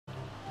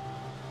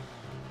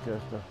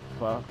Just a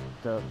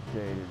fucked up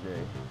day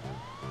today.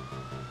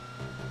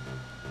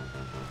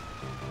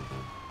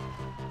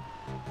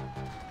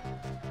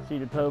 See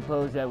the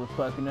popos that were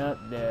fucking up?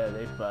 Yeah,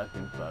 they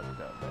fucking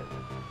fucked up, baby.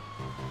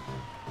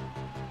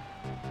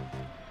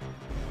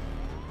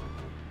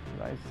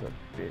 Life's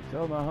a bitch.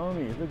 Oh, my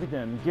homies, look at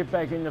them. Get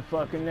back in the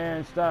fucking there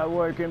and start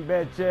working,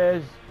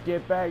 bitches.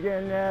 Get back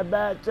in there,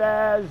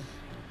 bitches.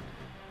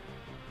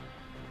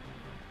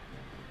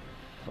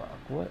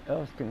 Fuck, what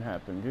else can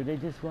happen? Do they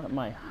just want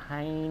my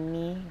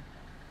hiney?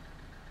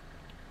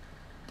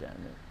 Damn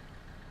it.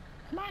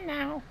 Come on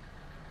now.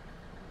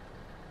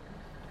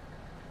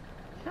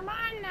 Come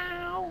on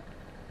now.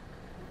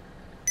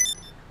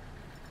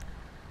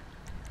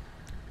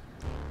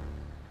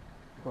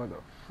 What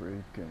a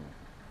freaking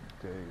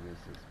day this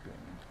has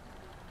been.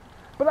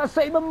 But I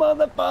saved my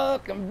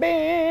motherfucking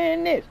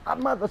business. I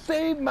mother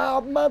saved my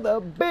mother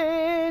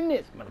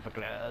business.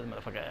 Motherfuckers,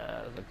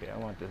 motherfuckers. Okay, I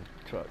want this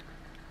truck.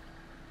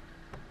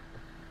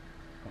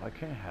 Oh, I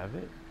can't have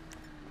it.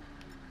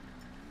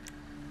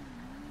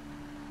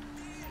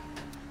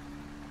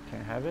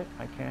 Can't have it.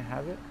 I can't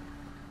have it.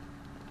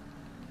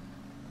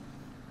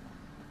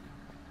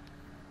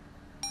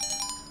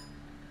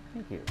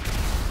 Thank you.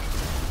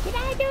 Did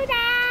I do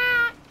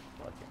that?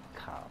 Fucking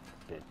cop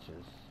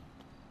bitches.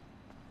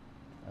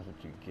 That's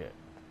what you get.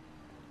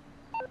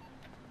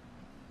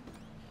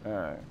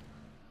 Alright.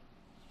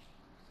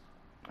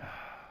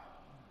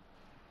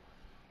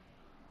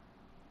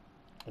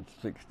 Let's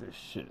fix this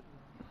shit.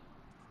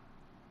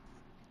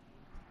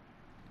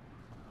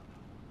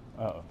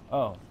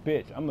 Oh,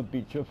 bitch, I'ma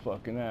beat your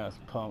fucking ass,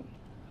 punk.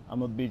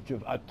 I'ma beat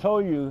your... I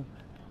told you...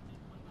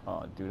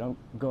 Oh, dude, I'm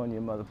going to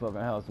your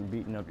motherfucking house and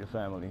beating up your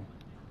family.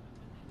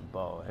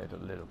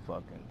 Bald-headed little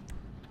fucking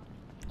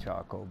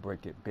charcoal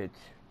brick it, bitch.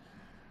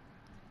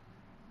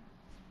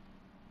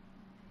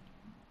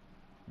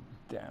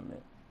 Damn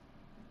it.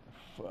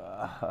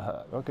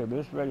 Fuck. Okay, but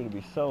it's ready to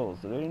be sold,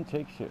 so they didn't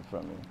take shit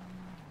from me.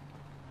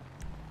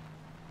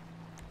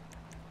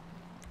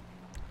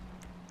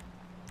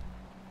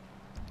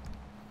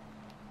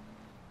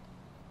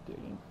 They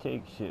didn't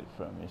take shit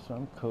from me, so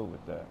I'm cool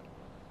with that.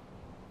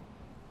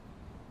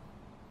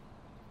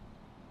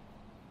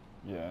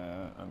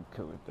 Yeah, I'm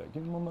cool with that.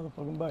 Give me my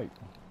motherfucking bike.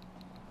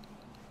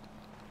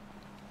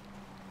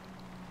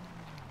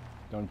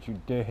 Don't you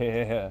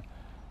dare,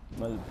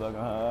 motherfucker,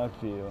 how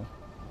I feel.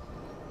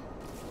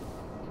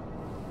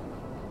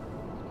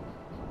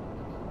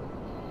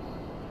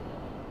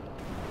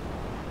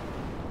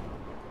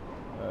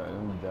 Alright,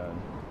 I'm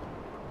done.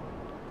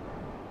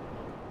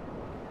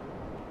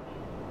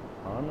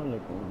 I'm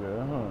looking good,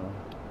 huh?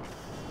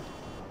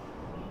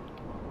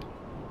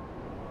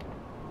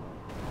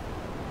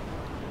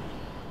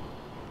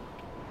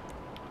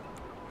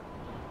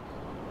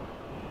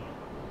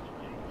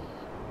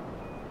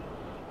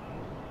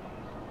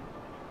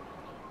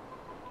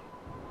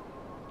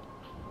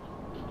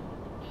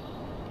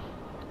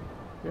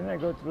 Didn't I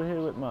go through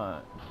here with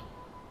my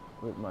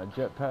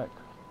jetpack?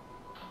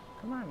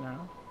 Come on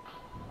now.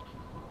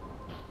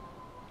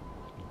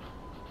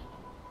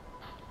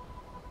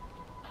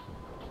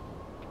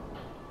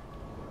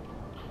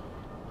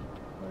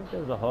 I think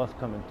there was a horse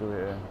coming through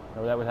here.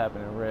 Oh, that would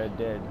happen in Red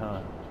Dead,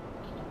 huh?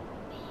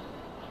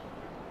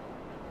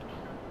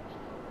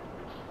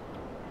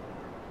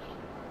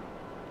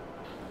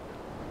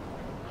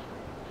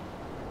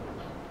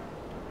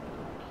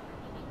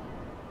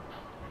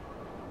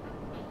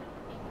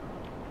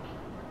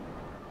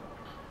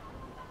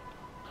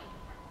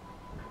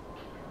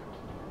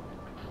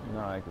 No,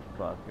 I could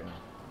fucking...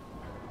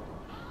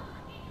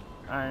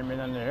 I ain't been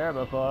under here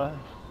before.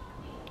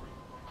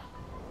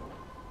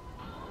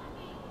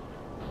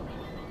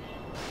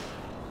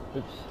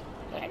 Oops.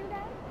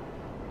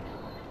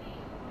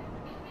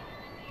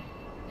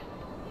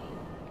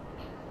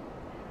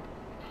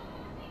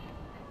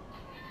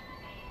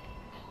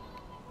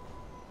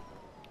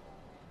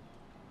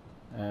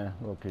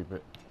 We'll keep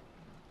it.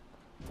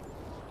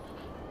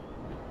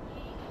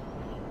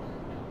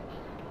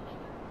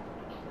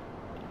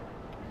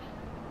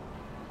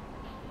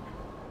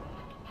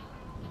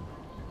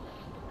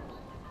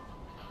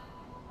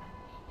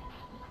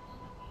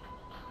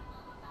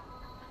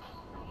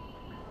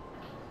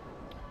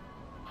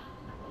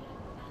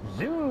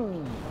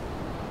 Zoom!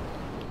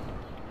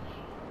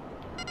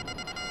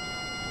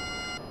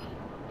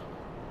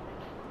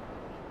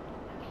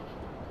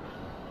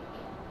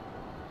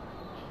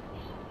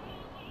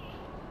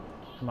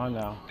 Come on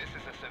now. This is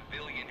a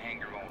civilian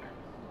hangar owner.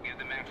 Give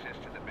them access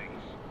to the base.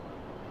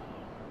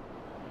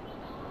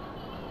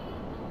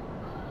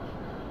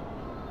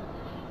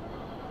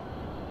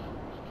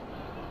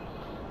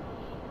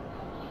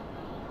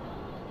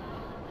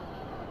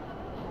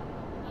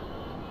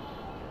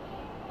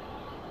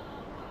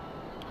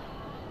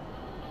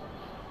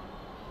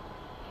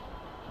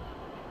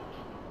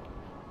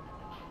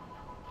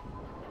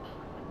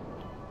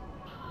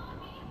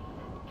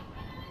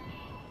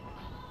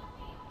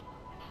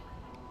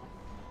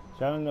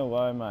 I don't know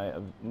why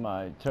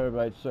my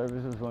terabyte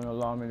services won't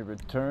allow me to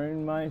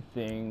return my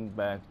thing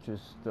back to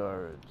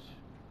storage.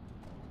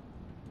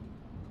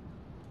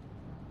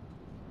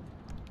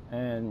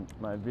 And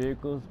my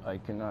vehicles, I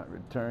cannot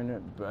return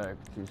it back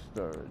to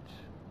storage.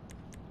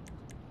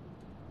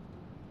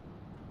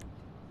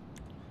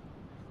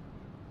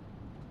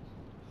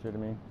 See what I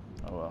mean?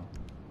 Oh well.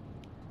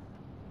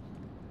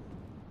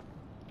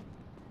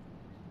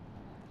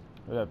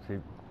 What up,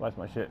 people? Watch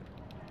my shit.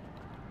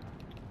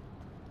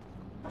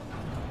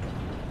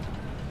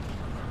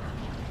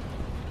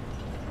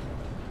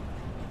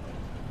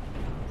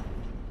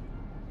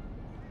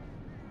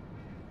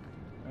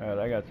 Alright,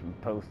 I got some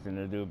posting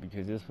to do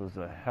because this was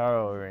a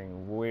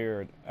harrowing,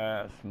 weird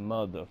ass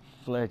mother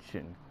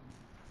fletching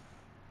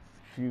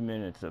few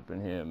minutes up in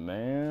here,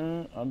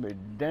 man. I'll be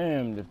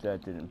damned if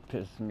that didn't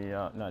piss me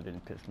off. No, it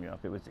didn't piss me off.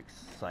 It was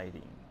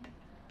exciting.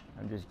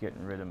 I'm just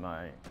getting rid of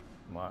my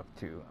Mark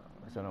II,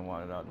 because I don't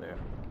want it out there.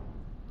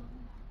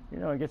 You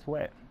know, it gets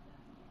wet.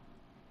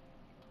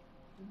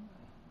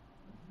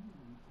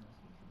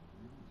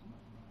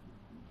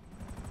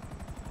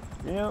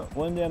 You know,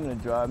 one day I'm going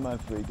to drive my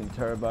freaking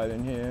turbine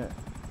in here,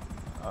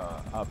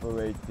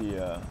 operate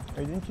the,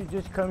 hey, didn't you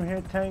just come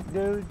here, tank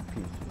dude?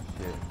 Piece of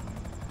shit.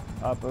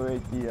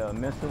 Operate the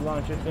missile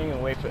launcher thing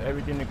and wait for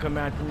everything to come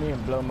after me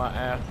and blow my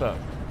ass up.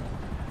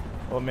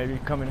 Or maybe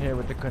come in here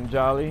with the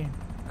Kanjali,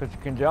 because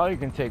the Kanjali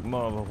can take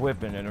more of a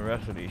whipping than the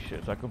rest of these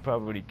shits. I could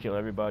probably kill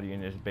everybody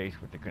in this base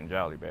with the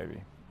Kanjali,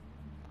 baby.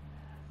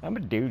 I'm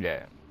gonna do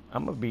that.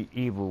 I'm gonna be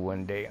evil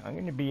one day. I'm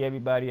gonna be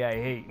everybody I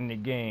hate in the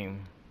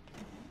game.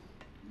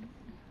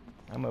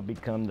 I'm gonna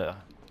become the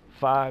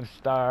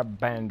 5-star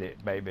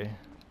bandit, baby.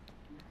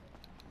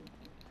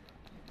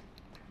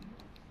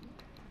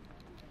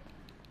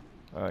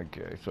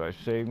 Okay, so I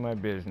saved my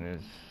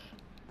business,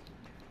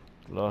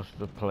 lost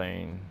the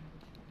plane,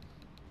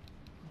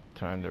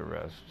 time to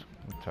rest.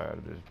 I'm tired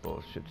of this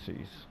bullshit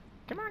cease.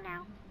 Come on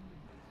now.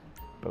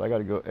 But I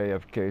gotta go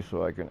AFK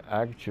so I can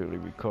actually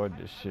record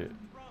this shit,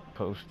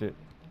 post it,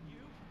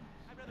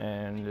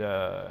 and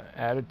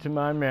add it to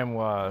my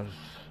memoirs.